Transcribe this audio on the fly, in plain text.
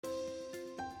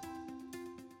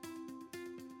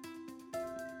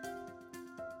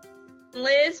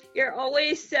Liz, you're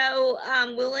always so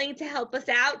willing to help us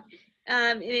out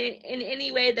in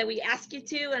any way that we ask you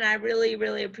to, and I really,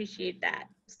 really appreciate that.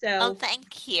 Oh, So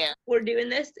thank you. we're doing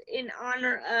this in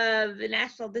honor of the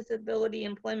National Disability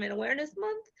Employment Awareness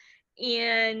Month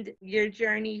and your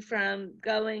journey from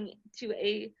going to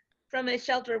a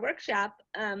shelter workshop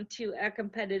to a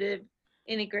competitive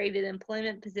integrated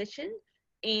employment position.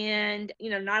 And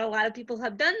not a lot of people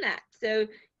have done that. So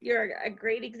you're a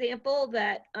great example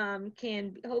that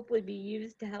can hopefully be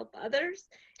used to help others.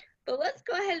 But let's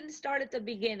go ahead and start at the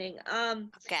beginning.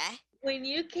 Okay. When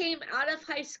you came out of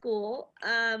high school,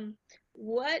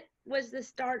 what was the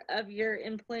start of your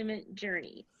employment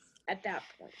journey at that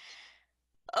point?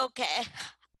 Okay.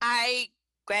 I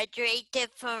graduated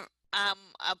from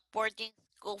a boarding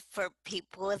school for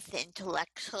people with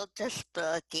intellectual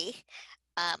disability.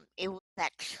 It was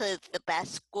actually the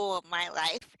best school of my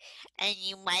life, and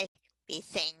you might be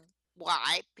saying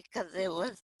why, because it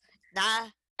was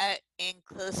not an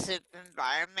inclusive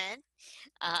environment,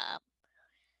 um,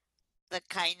 the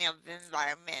kind of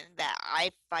environment that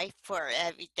I fight for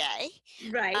every day.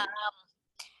 Right.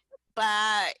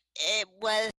 But it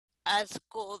was a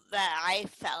school that I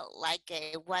felt like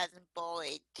it wasn't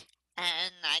bullied,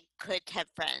 and I could have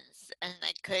friends, and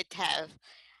I could have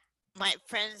my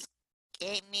friends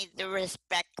gave me the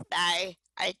respect that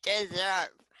I deserve.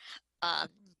 Um,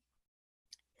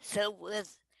 so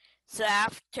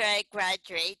after I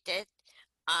graduated,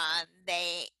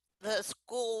 they the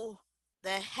school the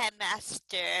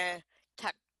headmaster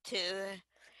talked to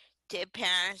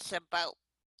parents about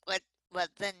what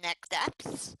the next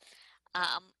steps,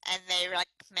 and they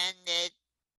recommended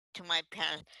to my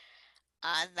parents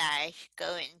that I should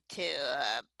go into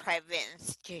a private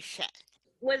institution.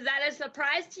 Was that a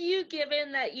surprise to you,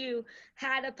 given that you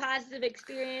had a positive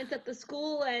experience at the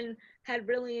school and had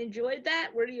really enjoyed that?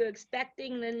 Were you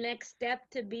expecting the next step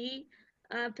to be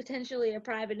potentially a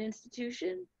private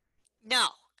institution? No,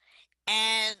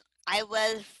 and I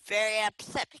was very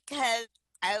upset because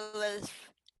I was,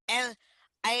 and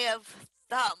I have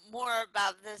thought more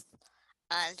about this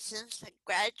since I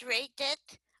graduated.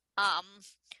 Um,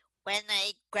 when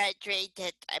I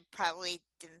graduated, I probably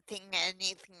didn't think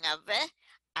anything of it.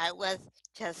 I was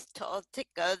just told to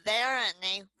go there, and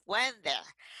I went there.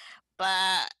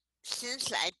 But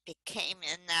since I became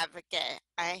an advocate,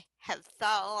 I have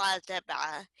thought a lot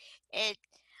about it.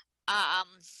 Um,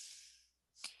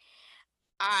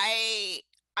 I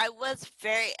I was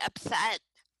very upset.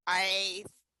 I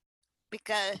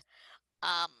because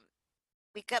um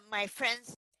my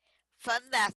friends from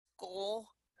that school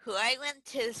who I went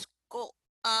to school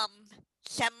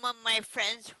some of my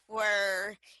friends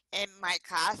were in my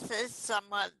classes,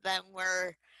 some of them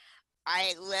were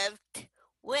I lived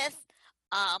with.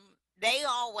 Um they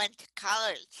all went to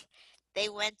college. They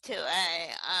went to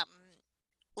a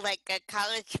like a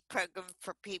college program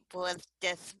for people with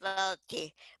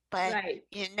disability. But Right.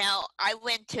 I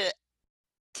went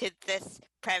to this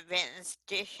private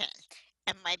institution,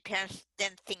 and my parents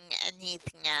didn't think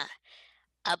anything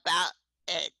about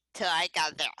it till I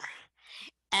got there.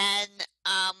 And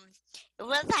it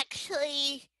was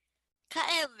actually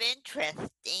kind of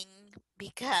interesting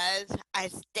because I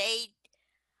stayed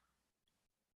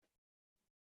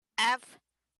after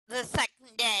the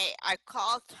second day. I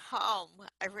called home.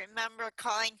 I remember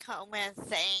calling home and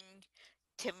saying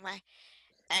to my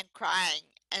and crying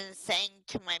and saying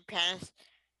to my parents,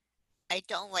 I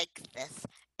don't like this.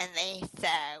 And they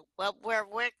said, well, we're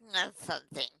working on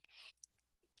something.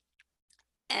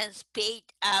 And speed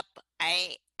up,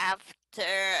 after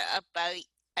about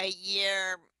a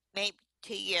year, maybe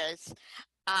 2 years,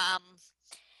 um,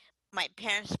 my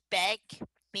parents begged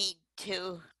me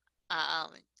to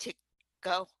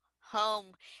go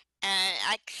home and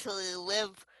actually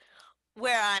live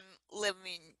where I'm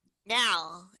living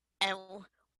now, and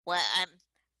what I'm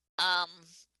um,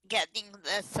 getting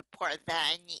the support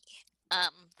that I need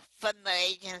from the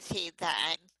agency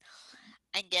that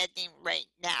I'm getting right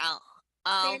now.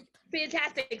 Um,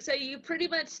 Fantastic. So you pretty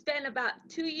much spent about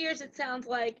 2 years, it sounds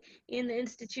like, in the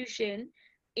institution,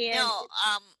 and no,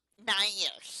 9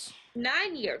 years.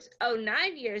 9 years. Oh,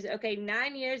 9 years. Okay,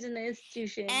 9 years in the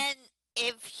institution. And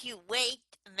if you wait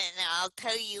a minute, I'll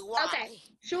tell you why. Okay,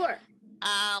 sure.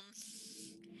 Um,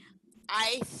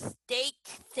 I stayed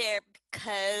there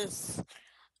because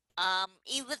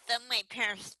even though my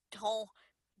parents told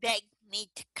begged me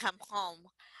to come home,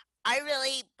 I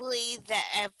really believe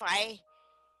that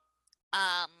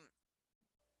um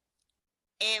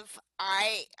if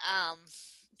I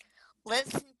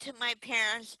listened to my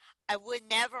parents, I would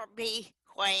never be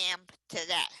who I am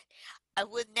today. I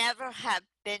would never have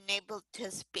been able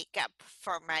to speak up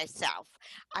for myself.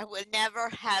 I would never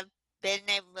have been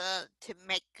able to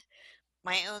make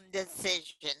my own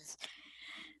decisions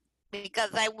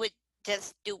because I would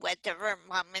just do whatever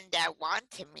mom and dad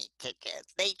wanted me to do.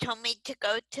 They told me to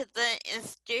go to the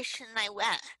institution, I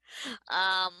went.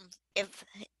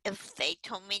 If they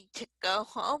told me to go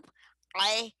home,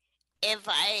 I if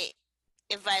I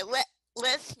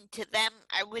listened to them,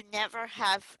 I would never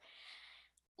have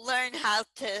learned how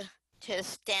to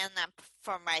stand up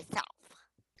for myself.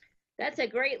 That's a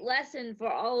great lesson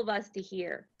for all of us to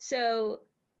hear. So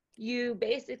you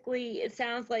basically, it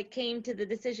sounds like, came to the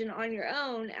decision on your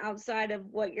own outside of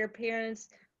what your parents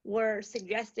were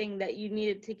suggesting that you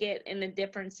needed to get in a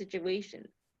different situation.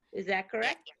 Is that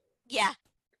correct? Yeah.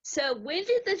 So when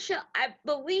did I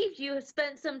believe you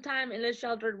spent some time in a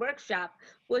sheltered workshop.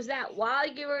 Was that while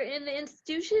you were in the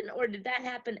institution, or did that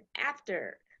happen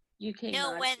after you came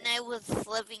No, out? when I was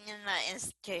living in the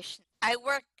institution, I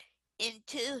worked in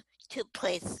two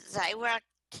places. I worked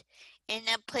in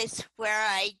a place where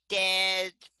I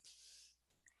did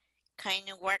kind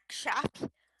of workshops.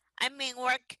 I mean,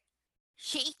 work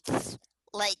sheets,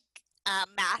 like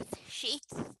math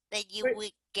sheets that you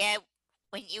would get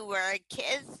when you were a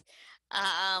kid.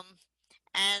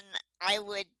 And I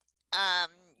would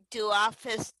do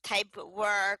office type of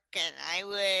work, and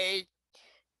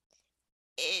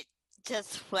it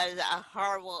just was a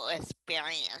horrible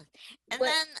experience. And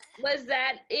then was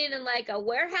that in like a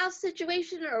warehouse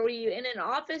situation, or were you in an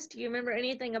office? Do you remember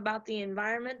anything about the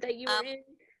environment that you were in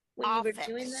when you were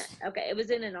doing that? Okay, it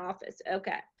was in an office.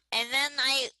 Okay. And then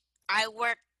I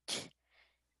worked.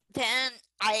 Then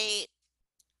I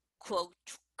quote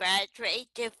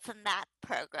graduated from that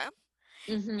program,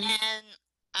 and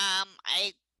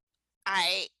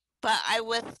but I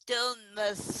was still in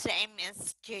the same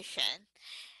institution,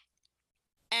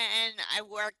 and I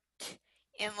worked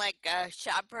in like a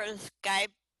shopper's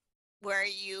guide where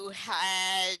you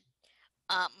had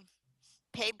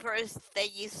papers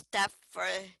that you stuff for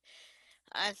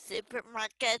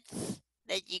supermarkets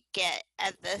that you get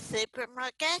at the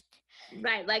supermarket.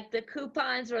 Right, like the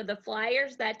coupons or the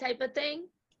flyers, that type of thing?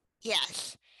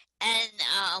 Yes. And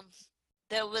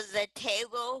there was a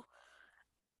table,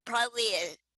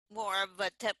 probably more of a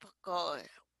typical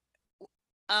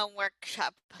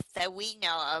workshop that we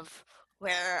know of,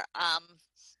 where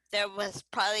there was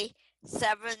probably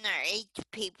 7 or 8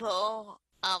 people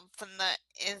from the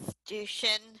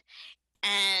institution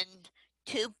and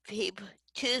 2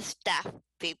 staff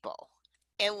people.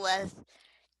 It was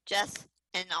just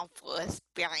an awful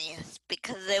experience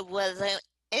because it was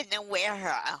in a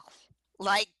warehouse,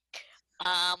 like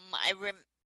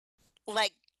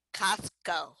like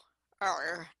Costco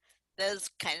or those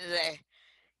kinds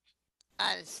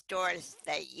of stores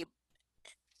that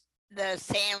the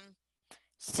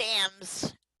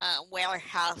Sam's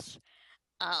warehouse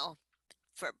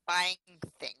for buying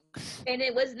things. And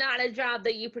it was not a job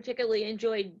that you particularly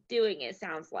enjoyed doing, it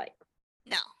sounds like.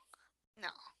 No.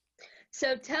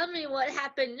 So tell me what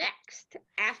happened next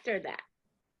after that.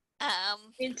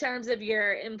 In terms of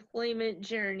your employment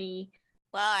journey.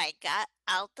 Well, I got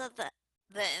out of the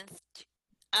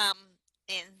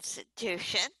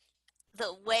institution.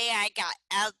 The way I got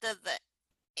out of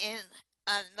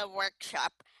the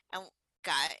workshop and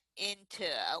got into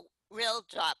a real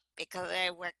job because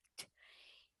I worked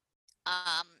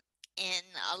in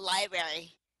a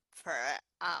library for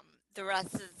the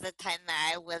rest of the time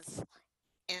that I was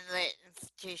in the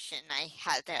institution. I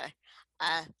had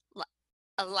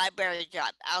a library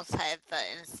job outside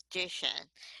the institution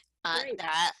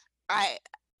that I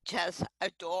just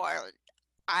adored.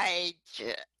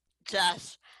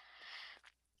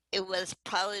 It was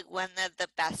probably one of the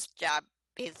best jobs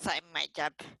beside my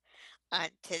job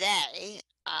today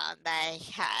that I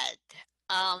had.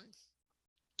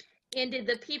 And did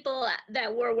the people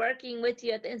that were working with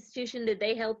you at the institution, did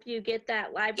they help you get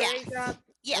that library job?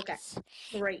 Yes.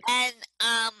 Okay, great. And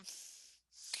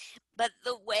but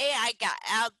the way I got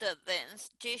out of the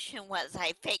institution was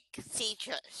I faked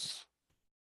seizures.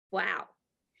 Wow.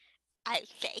 I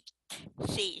faked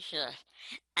seizures,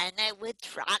 and I would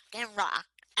rock and rock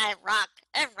and rock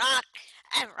and rock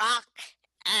and rock,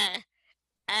 and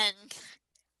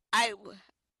I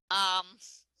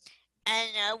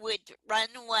would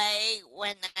run away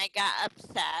when I got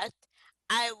upset.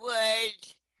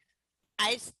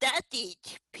 I studied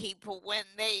people when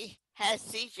they had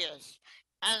seizures,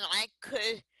 and I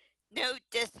could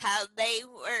notice how they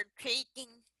were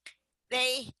treating.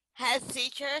 They had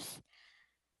seizures,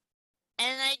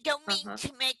 and I don't mean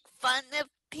to make fun of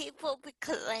people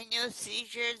because I know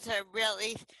seizures are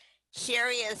really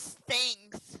serious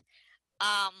things,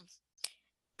 Um,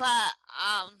 but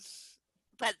um,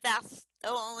 but that's the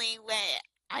only way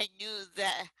I knew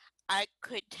that I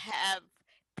could have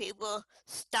people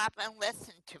stop and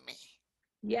listen to me.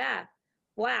 Yeah.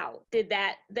 Wow. Did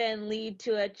that then lead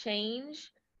to a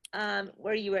change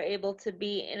where you were able to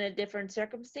be in a different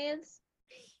circumstance?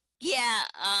 Yeah,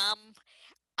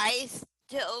 I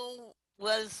still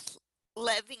was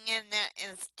living in the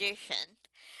institution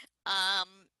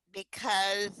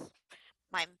because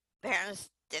my parents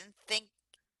didn't think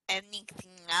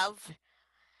anything of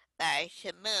that I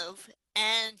should move.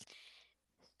 And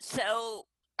so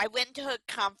I went to a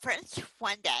conference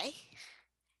one day,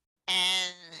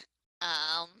 and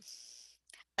um,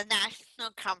 a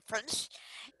national conference,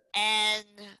 and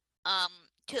um,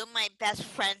 two of my best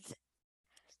friends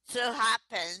so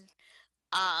happened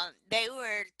they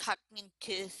were talking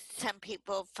to some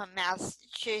people from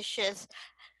Massachusetts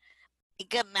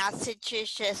because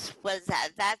Massachusetts was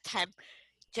at that time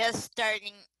just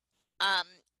starting um,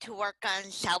 to work on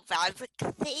self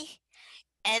advocacy,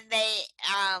 and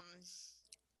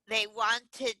they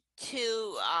wanted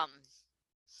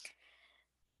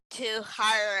to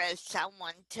hire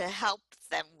someone to help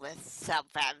them with self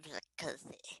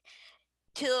advocacy.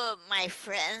 Two of my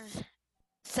friends,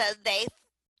 so they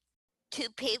two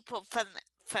people from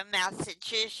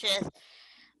Massachusetts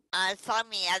saw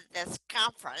me at this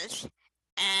conference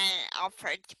and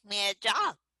offered me a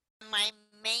job. My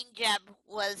main job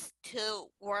was to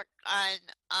work on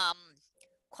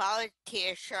quality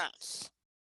assurance.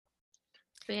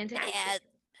 They Fantastic. had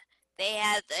they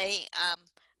had a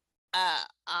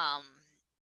um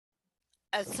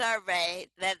a survey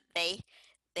that they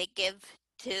give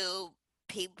to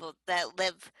people that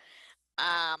live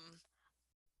um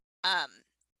um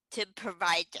to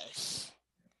providers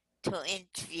to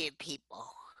interview people.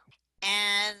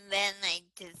 And then I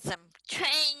did some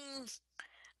training.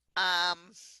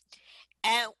 Um,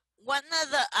 and one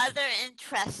of the other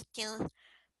interesting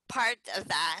part of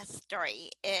that story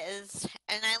is,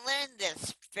 and I learned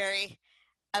this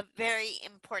a very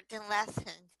important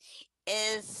lesson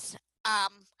is,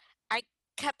 I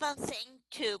kept on saying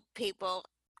to people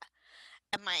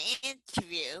in my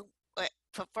interview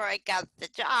before I got the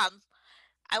job,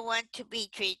 I want to be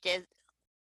treated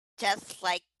just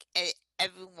like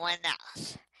everyone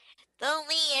else. The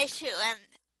only issue in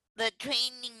the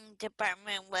training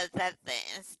department was at the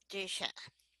institution.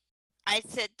 I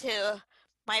said to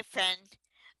my friend,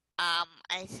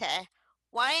 I said,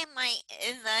 why am I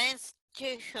in the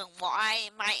institution? Why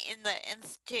am I in the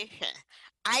institution?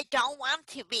 I don't want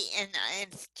to be in the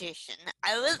institution.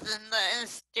 I was in the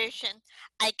institution.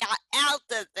 I got out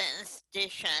of the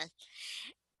institution.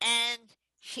 And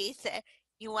she said,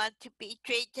 you want to be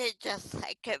treated just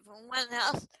like everyone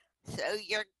else, so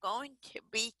you're going to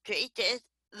be treated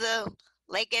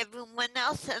like everyone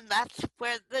else, and that's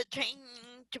where the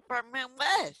training department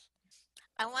was.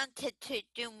 I wanted to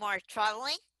do more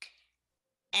traveling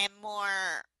and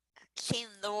more seeing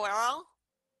the world.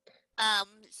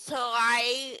 So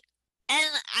I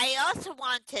also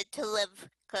wanted to live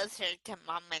closer to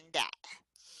mom and dad.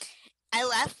 I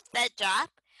left that job.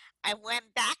 I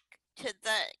went back to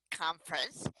the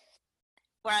conference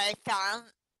where I found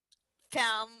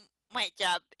my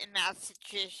job in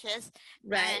Massachusetts,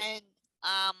 Right.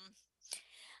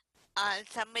 and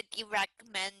somebody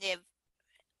recommended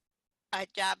a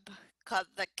job called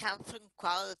the Council on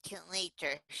Quality and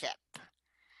Leadership.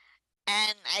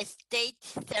 And I stayed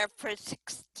there for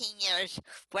 16 years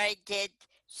where I did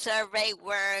survey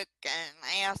work and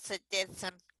I also did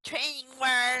some training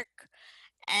work,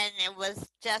 and it was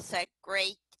just a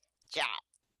great job.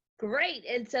 Great.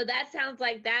 And so that sounds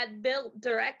like that built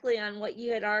directly on what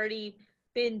you had already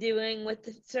been doing with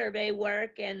the survey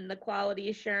work and the quality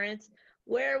assurance.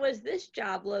 Where was this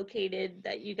job located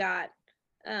that you got,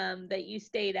 that you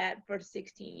stayed at for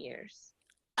 16 years?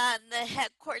 The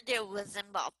headquarters was in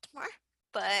Baltimore,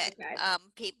 but Okay.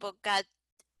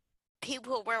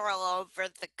 people were all over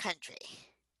the country.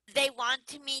 They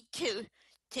wanted me to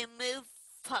move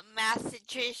from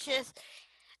Massachusetts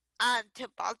to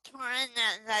Baltimore, and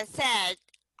as I said,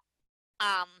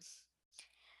 um,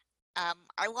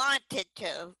 I wanted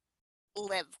to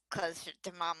live closer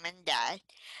to mom and dad,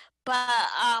 but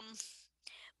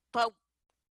but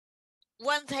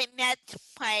once I met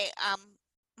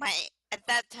my at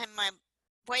that time my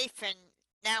boyfriend,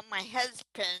 now my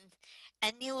husband,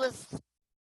 and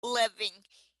living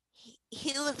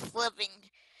he was living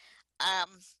um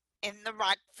in the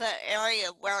Rockville area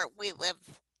where we live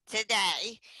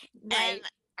today, and Right.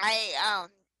 I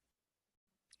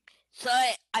so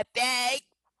I begged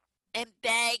and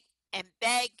begged and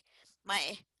begged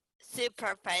my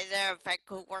super prefer if I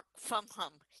could work from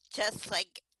home, just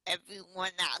like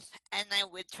everyone else, and I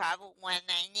would travel when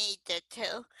I needed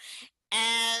to.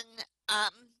 And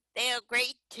they are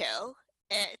great too.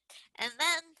 It, and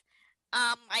then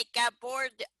I got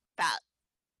bored about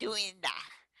doing that.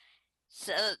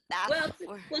 So that's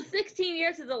where, Well, 16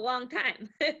 years is a long time.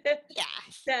 yeah,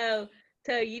 So,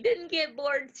 so you didn't get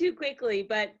bored too quickly,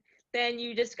 but then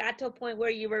you just got to a point where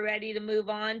you were ready to move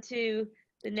on to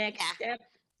the next yeah. step.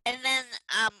 And then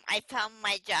I found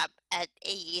my job at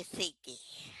AUCD.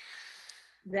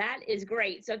 That is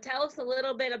great. So tell us a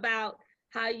little bit about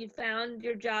how you found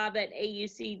your job at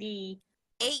AUCD.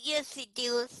 AUCD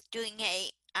was doing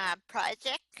a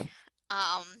project,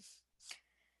 um,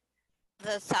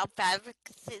 the South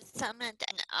Advocacy Summit,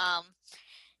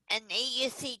 and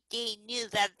AUCD knew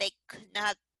that they could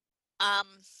not. Um,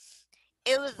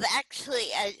 it was actually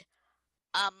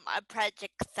a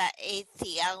project that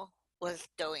ACL was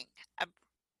doing,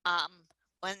 um,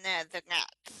 one of the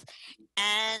grants,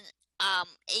 and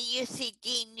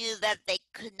AUCD knew that they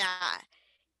could not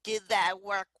do that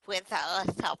work without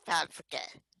a South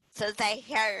Advocate, so they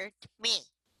hired me.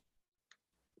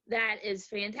 That is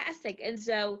fantastic. And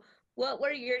so, what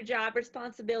were your job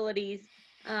responsibilities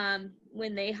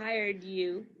when they hired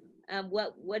you?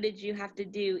 What did you have to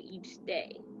do each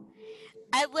day?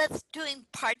 I was doing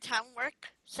part-time work,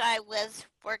 so I was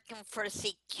working for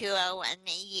CQO and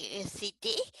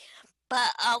AUCD. But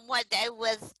what I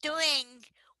was doing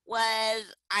was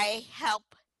I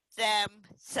helped them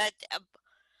set up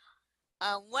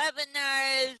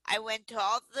webinars. I went to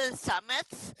all the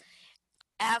summits.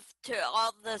 After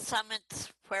all the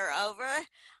summits were over,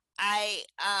 I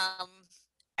um,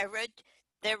 I wrote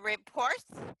the reports.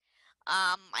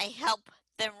 I helped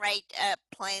them write a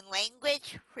plain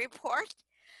language report.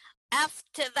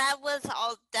 After that was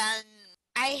all done,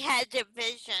 I had a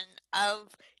vision of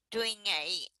doing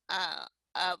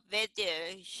a video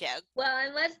show. Well,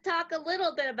 and let's talk a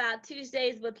little bit about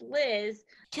Tuesdays with Liz.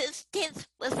 Tuesdays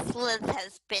with Liz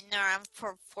has been around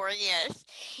for 4 years.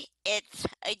 It's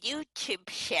a YouTube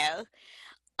show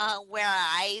where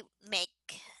I make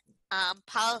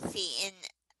policy in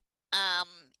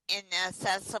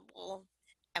accessible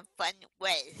and fun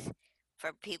ways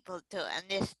for people to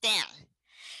understand.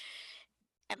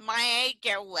 And my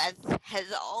idea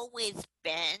has always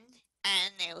been,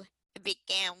 and it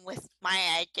began with my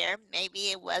idea.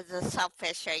 Maybe it was a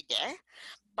selfish idea,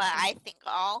 but I think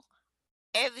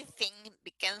everything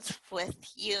begins with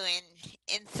you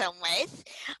in some ways.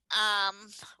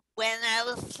 When I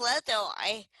was little,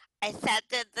 I sat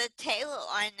at the table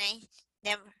and I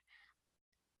never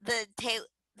the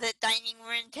dining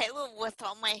room table with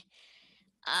all my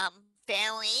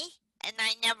family, and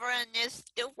I never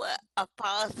understood what a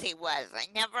policy was. I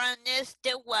never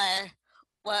understood what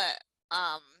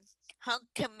home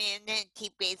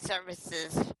community-based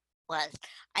services was.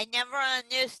 I never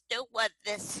understood what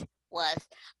this was.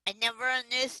 I never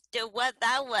understood what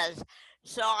that was.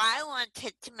 So I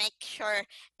wanted to make sure,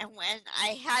 and when I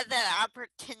had the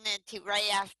opportunity right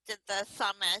after the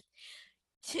summit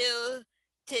to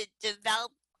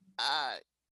develop a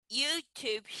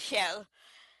YouTube show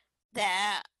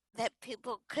that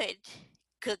people could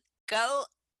go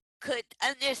could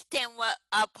understand what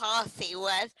a policy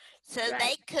was, so Right.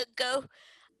 they could go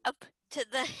up to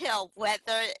the hill,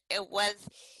 whether it was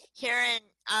here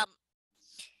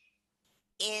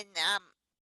in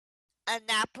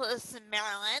Annapolis,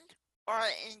 Maryland, or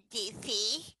in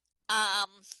DC,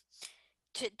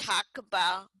 to talk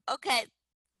about. Okay,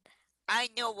 I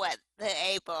know what the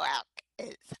ABLE Act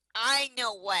is. I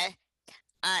know what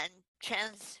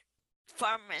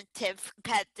Transformative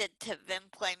Competitive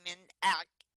Employment Act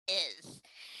is.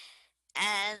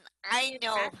 And I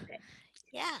know, Fantastic.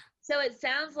 yeah, So it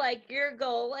sounds like your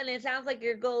goal, and it sounds like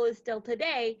your goal is still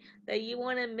today, that you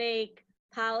want to make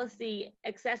policy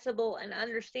accessible and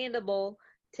understandable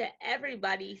to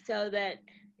everybody so that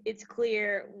it's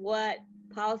clear what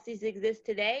policies exist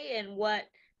today and what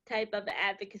type of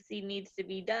advocacy needs to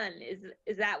be done.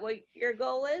 Is that what your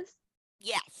goal is?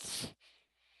 yes.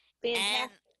 And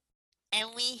Fantastic. and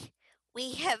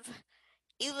we have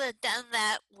even done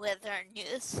that with our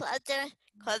newsletter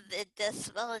called the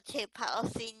Disability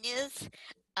Policy News.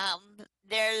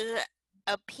 There's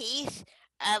a piece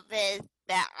of it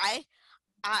that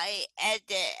I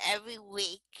edit every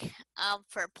week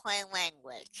for plain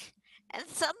language. And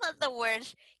some of the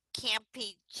words can't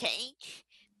be changed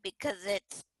because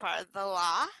it's part of the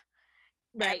law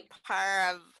Right. and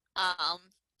part of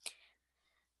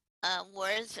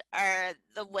words are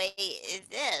the way it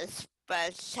is.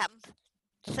 But some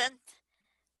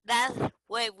that's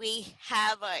why we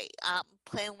have a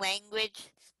plain language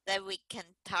that we can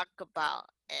talk about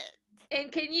it.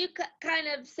 And can you kind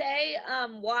of say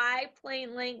why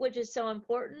plain language is so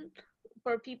important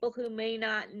for people who may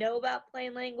not know about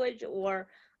plain language, or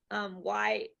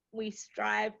why we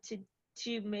strive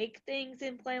to make things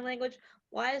in plain language?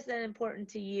 Why is that important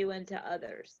to you and to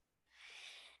others?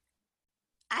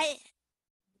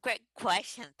 Great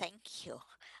question. Thank you.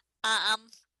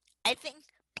 I think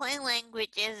plain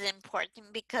language is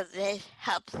important because it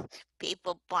helps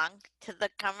people belong to the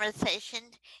conversation.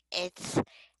 It's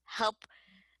help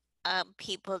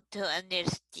people to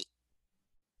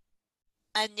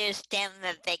understand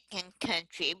that they can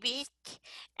contribute,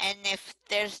 and if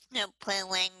there's no plain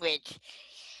language,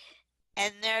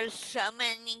 and there's so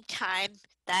many times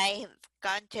that I've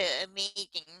gone to a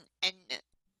meeting and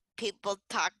people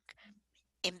talk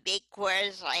in big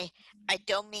words. I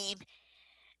don't mean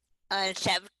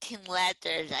 17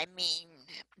 letters. I mean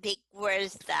big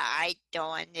words that I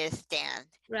don't understand.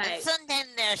 Right. And sometimes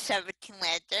they're 17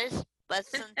 letters, but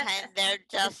sometimes they're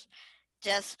just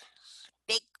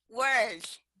big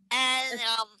words. And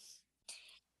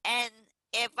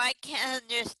if I can't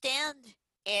understand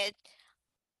it,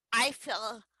 I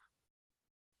feel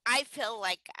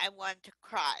like I want to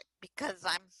cry because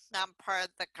I'm not part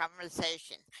of the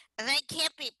conversation. And I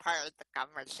can't be part of the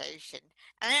conversation.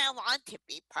 And I want to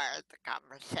be part of the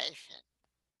conversation.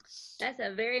 That's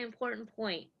a very important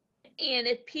point. And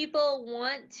if people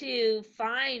want to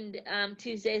find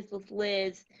Tuesdays with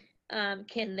Liz,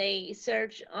 can they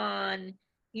search on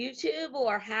YouTube,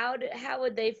 or how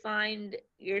would they find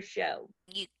your show?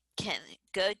 You can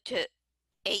go to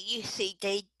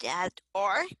aucd.org,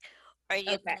 or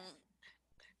you Okay.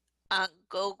 can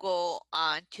Google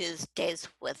on Tuesdays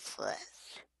with Liz.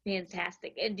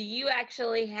 Fantastic. And do you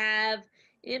actually have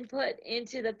input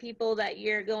into the people that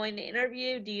you're going to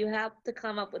interview? Do you have to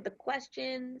come up with the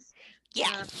questions?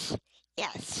 Yes,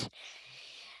 yes.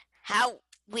 How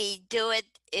we do it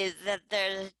is that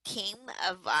there's a team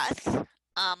of us.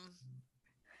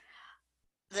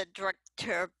 The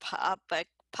director of public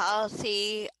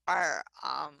policy, our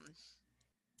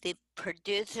the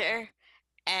producer,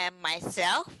 and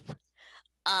myself.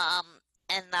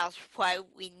 And that's why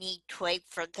we need to wait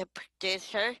for the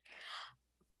producer.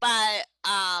 But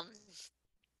as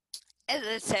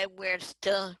I said, we're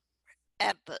still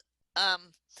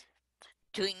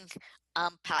doing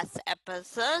past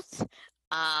episodes.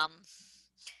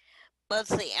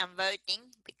 Mostly on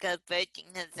voting, because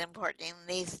voting is important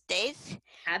these days.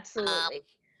 Absolutely.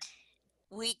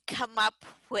 We come up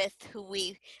with who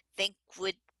we think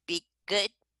would be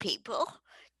good people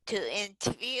to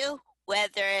interview,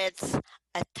 whether it's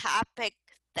a topic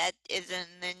that is in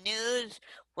the news,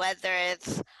 whether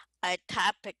it's a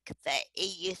topic that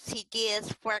AUCD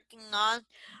is working on,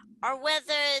 or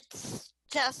whether it's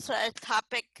just a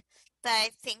topic that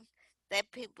I think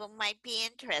that people might be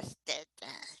interested in.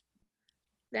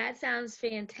 That sounds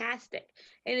fantastic.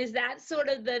 And is that sort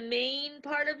of the main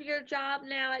part of your job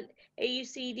now at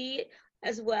AUCD,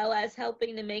 as well as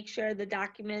helping to make sure the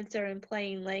documents are in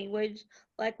plain language,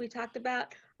 like we talked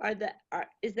about?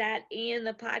 Is that and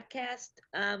the podcast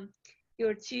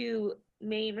your two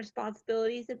main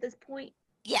responsibilities at this point?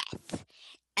 Yes.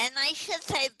 And I should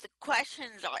say the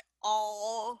questions are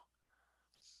all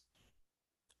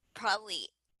probably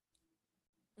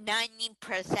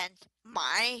 90%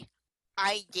 my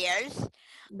ideas.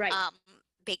 Right.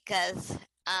 Because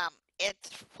it's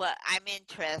what I'm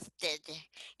interested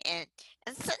in.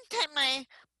 And sometimes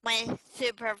my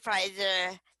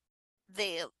supervisor,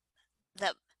 the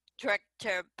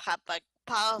director of public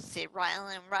policy,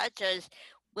 Rylan Rogers,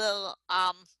 will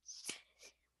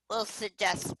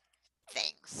suggest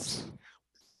things.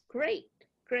 Great.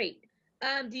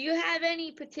 Do you have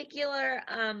any particular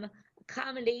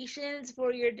accommodations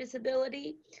for your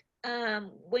disability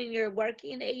when you're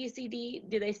working at AUCD?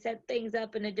 Do they set things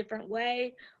up in a different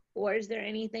way, or is there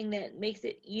anything that makes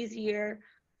it easier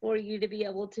for you to be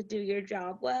able to do your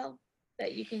job well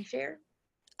that you can share?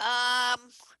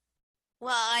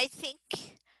 Well, I think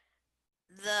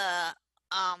the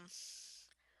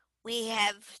we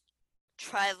have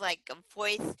tried like a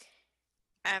voice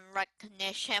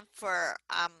recognition for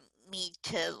me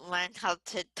to learn how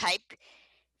to type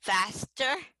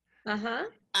faster.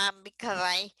 Because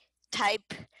I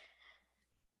type.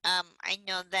 I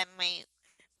know that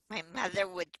my mother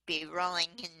would be rolling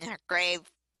in her grave,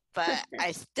 but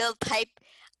I still type.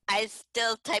 I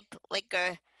still type like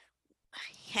a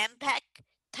handpack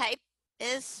type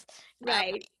is.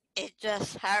 Right. It's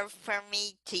just hard for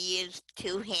me to use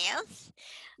two hands.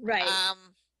 Right.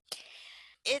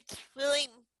 It's really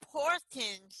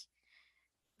important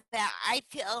that I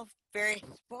feel very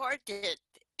supported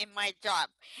in my job.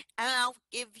 And I'll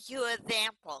give you an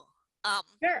example.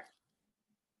 Sure.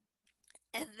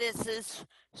 And this is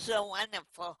so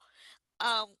wonderful.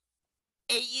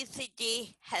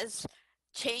 AUCD has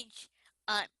changed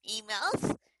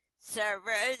emails,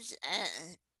 servers,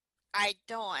 and I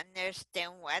don't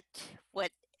understand what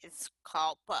it's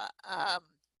called, but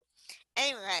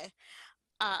anyway,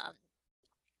 um,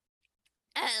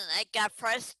 and I got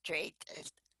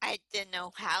frustrated. I didn't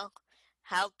know how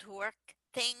to work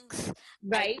things. I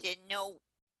Right. didn't know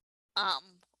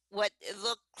what it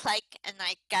looked like, and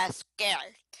I got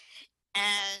scared.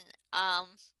 And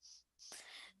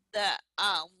the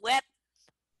web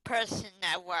person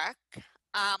at work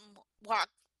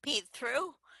walked me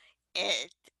through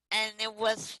it, and it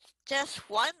was just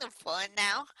wonderful. And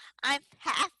now I'm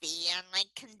happy and I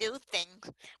can do things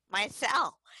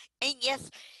myself. And yes,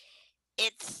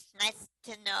 it's nice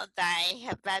to know that I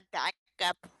have a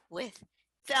backup with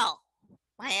Phil,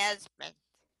 my husband.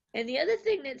 And the other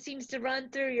thing that seems to run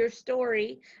through your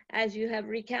story as you have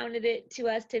recounted it to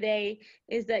us today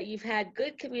is that you've had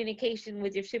good communication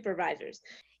with your supervisors.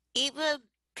 Even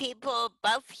people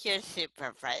above your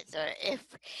supervisor,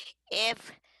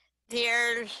 if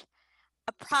there's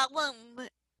a problem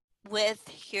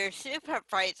with your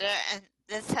supervisor, and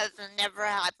this has never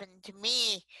happened to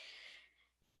me,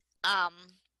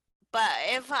 but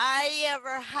if I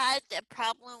ever had a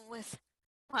problem with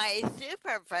my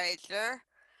supervisor,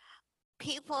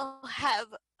 people have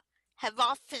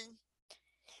often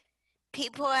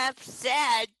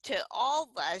said to all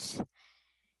of us,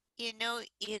 you know,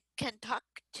 you can talk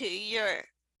to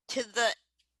the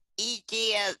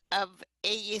ED of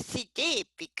AUCD,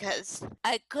 because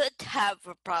I could have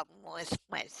a problem with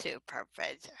my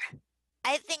supervisor.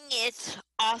 I think it's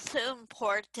also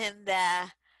important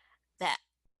that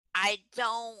I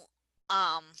don't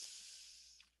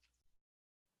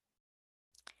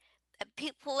that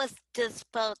people with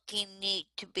disability need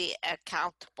to be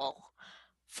accountable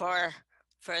for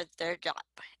their job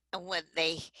and what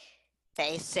they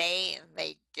say and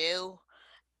they do.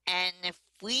 And if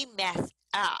we mess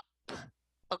up,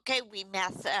 okay, we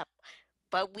mess up,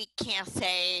 but we can't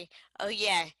say, oh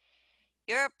yeah,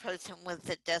 you're a person with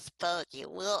a disability,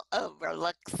 we'll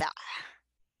overlook that.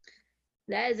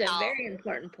 That is a No. very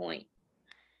important point.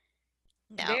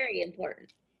 No. Very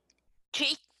important.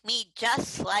 Treat me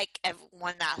just like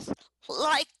everyone else.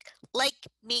 Like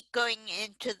me going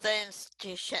into the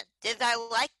institution. Did I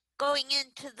like going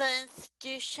into the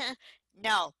institution?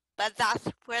 No, but that's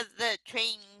where the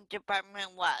training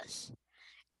department was.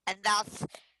 And that's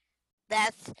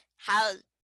how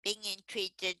being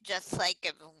treated just like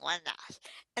everyone else.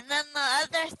 And then the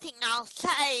other thing I'll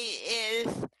say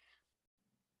is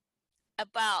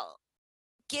about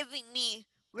giving me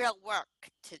real work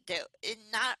to do.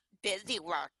 It's not busy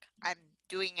work I'm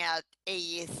doing at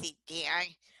AUCD.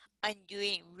 I'm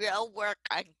doing real work.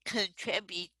 I'm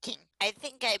contributing. I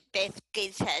think I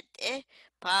basically said it,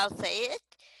 but I'll say it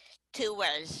 2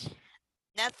 words.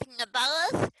 Nothing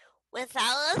about us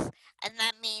without us. And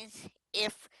that means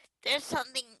if there's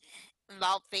something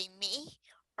involving me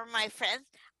or my friends,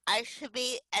 I should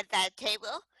be at that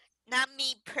table. Not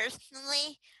me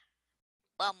personally.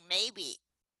 Well, maybe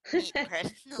me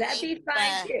personally. That'd be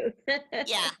fine too.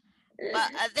 Yeah,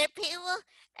 but other people,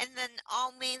 and then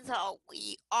all means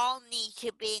we all need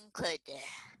to be included.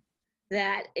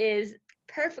 That is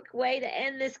perfect way to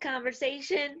end this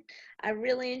conversation. I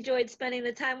really enjoyed spending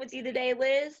the time with you today,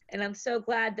 Liz, and I'm so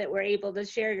glad that we're able to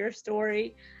share your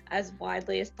story as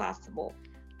widely as possible.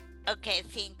 Okay,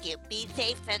 thank you. Be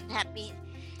safe and happy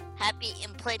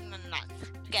Employment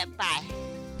Month. Goodbye.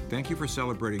 Thank you for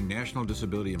celebrating National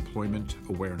Disability Employment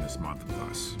Awareness Month with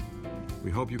us. We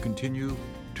hope you continue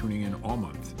tuning in all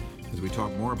month as we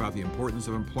talk more about the importance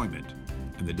of employment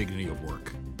and the dignity of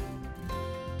work.